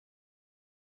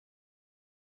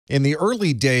In the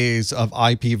early days of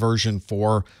IP version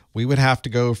 4, we would have to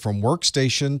go from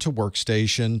workstation to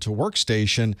workstation to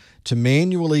workstation to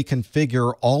manually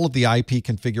configure all of the IP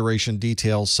configuration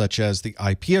details such as the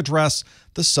IP address,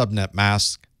 the subnet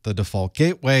mask, the default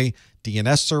gateway,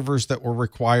 DNS servers that were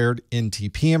required,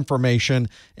 NTP information,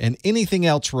 and anything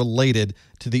else related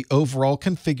to the overall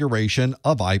configuration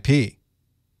of IP.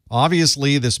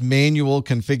 Obviously, this manual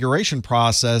configuration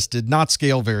process did not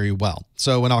scale very well.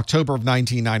 So in October of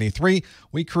 1993,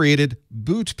 we created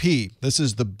BootP. This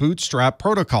is the Bootstrap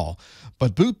protocol.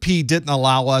 But BootP didn't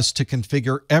allow us to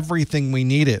configure everything we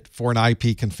needed for an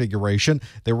IP configuration.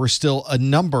 There were still a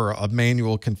number of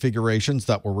manual configurations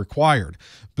that were required.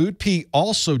 BootP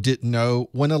also didn't know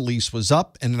when a lease was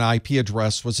up and an IP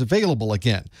address was available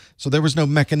again. So there was no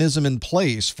mechanism in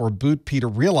place for BootP to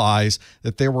realize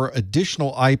that there were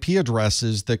additional IP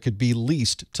addresses that could be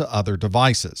leased to other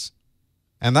devices.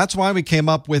 And that's why we came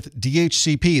up with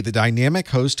DHCP, the Dynamic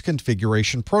Host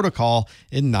Configuration Protocol,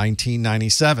 in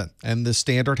 1997. And the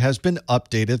standard has been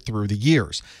updated through the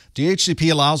years.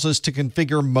 DHCP allows us to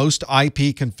configure most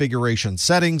IP configuration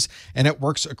settings, and it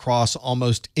works across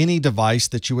almost any device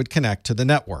that you would connect to the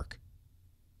network.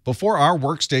 Before our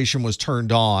workstation was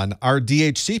turned on, our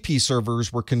DHCP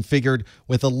servers were configured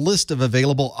with a list of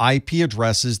available IP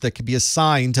addresses that could be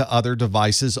assigned to other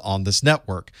devices on this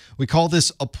network. We call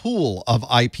this a pool of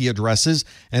IP addresses,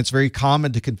 and it's very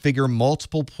common to configure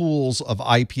multiple pools of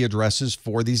IP addresses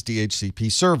for these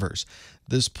DHCP servers.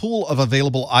 This pool of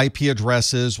available IP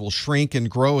addresses will shrink and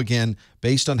grow again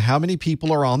based on how many people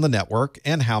are on the network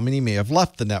and how many may have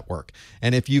left the network.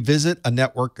 And if you visit a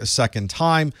network a second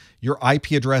time, your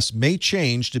IP address may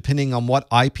change depending on what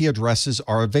IP addresses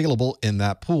are available in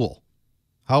that pool.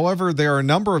 However, there are a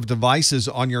number of devices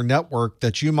on your network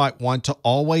that you might want to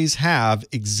always have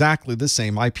exactly the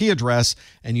same IP address,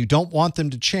 and you don't want them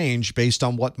to change based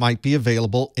on what might be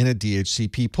available in a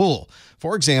DHCP pool.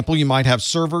 For example, you might have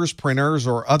servers, printers,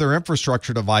 or other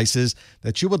infrastructure devices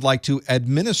that you would like to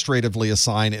administratively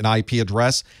assign an IP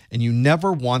address, and you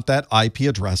never want that IP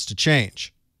address to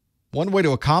change. One way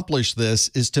to accomplish this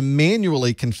is to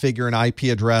manually configure an IP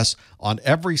address on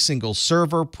every single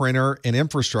server, printer, and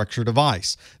infrastructure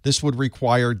device. This would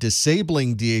require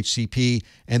disabling DHCP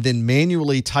and then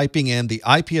manually typing in the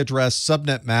IP address,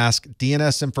 subnet mask,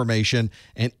 DNS information,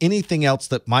 and anything else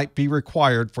that might be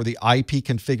required for the IP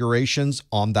configurations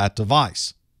on that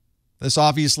device. This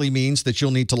obviously means that you'll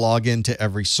need to log into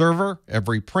every server,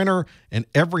 every printer, and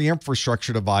every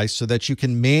infrastructure device so that you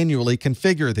can manually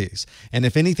configure these. And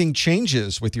if anything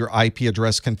changes with your IP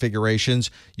address configurations,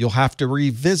 you'll have to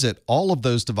revisit all of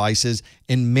those devices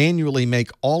and manually make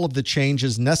all of the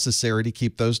changes necessary to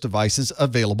keep those devices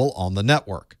available on the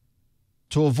network.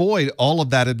 To avoid all of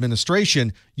that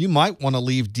administration, you might want to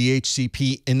leave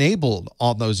DHCP enabled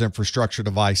on those infrastructure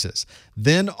devices.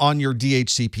 Then on your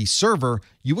DHCP server,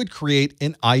 you would create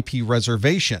an IP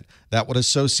reservation that would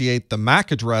associate the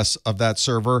MAC address of that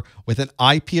server with an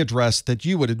IP address that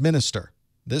you would administer.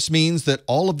 This means that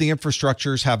all of the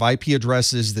infrastructures have IP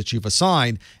addresses that you've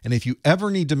assigned, and if you ever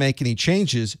need to make any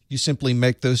changes, you simply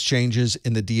make those changes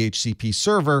in the DHCP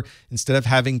server instead of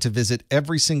having to visit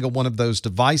every single one of those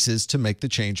devices to make the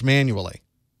change manually.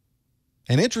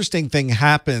 An interesting thing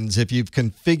happens if you've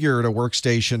configured a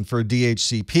workstation for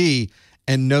DHCP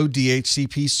and no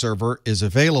DHCP server is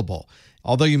available.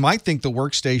 Although you might think the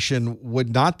workstation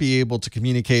would not be able to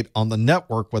communicate on the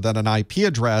network without an IP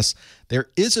address, there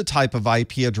is a type of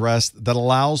IP address that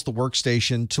allows the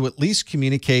workstation to at least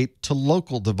communicate to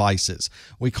local devices.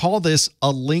 We call this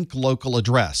a link local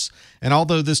address. And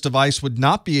although this device would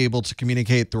not be able to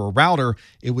communicate through a router,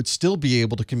 it would still be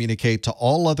able to communicate to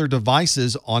all other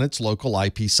devices on its local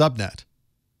IP subnet.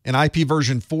 In IP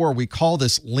version 4, we call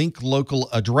this link local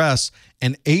address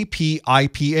an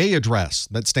APIPA address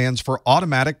that stands for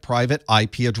Automatic Private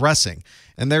IP Addressing.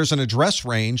 And there's an address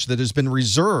range that has been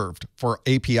reserved for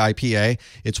APIPA.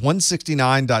 It's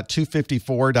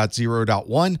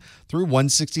 169.254.0.1 through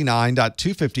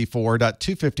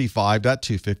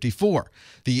 169.254.255.254.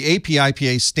 The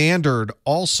APIPA standard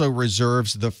also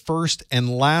reserves the first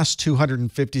and last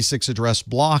 256 address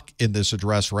block in this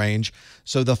address range,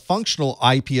 so the functional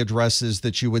IP addresses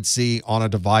that you would see on a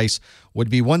device would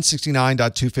be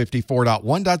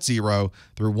 169.254.1.0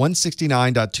 through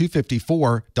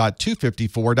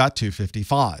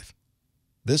 169.254.254.255.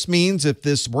 This means if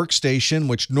this workstation,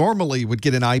 which normally would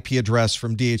get an IP address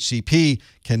from DHCP,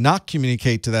 cannot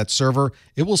communicate to that server,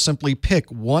 it will simply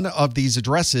pick one of these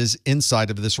addresses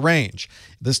inside of this range.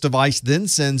 This device then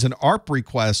sends an ARP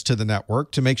request to the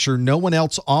network to make sure no one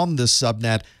else on this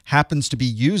subnet happens to be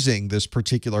using this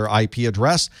particular IP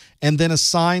address, and then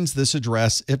assigns this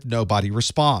address if nobody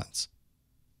responds.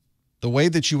 The way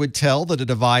that you would tell that a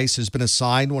device has been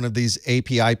assigned one of these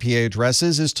API-IPA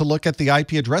addresses is to look at the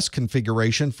IP address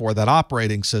configuration for that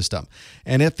operating system.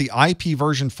 And if the IP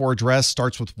version 4 address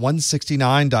starts with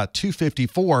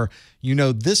 169.254, you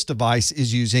know this device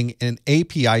is using an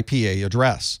API-IPA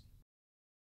address.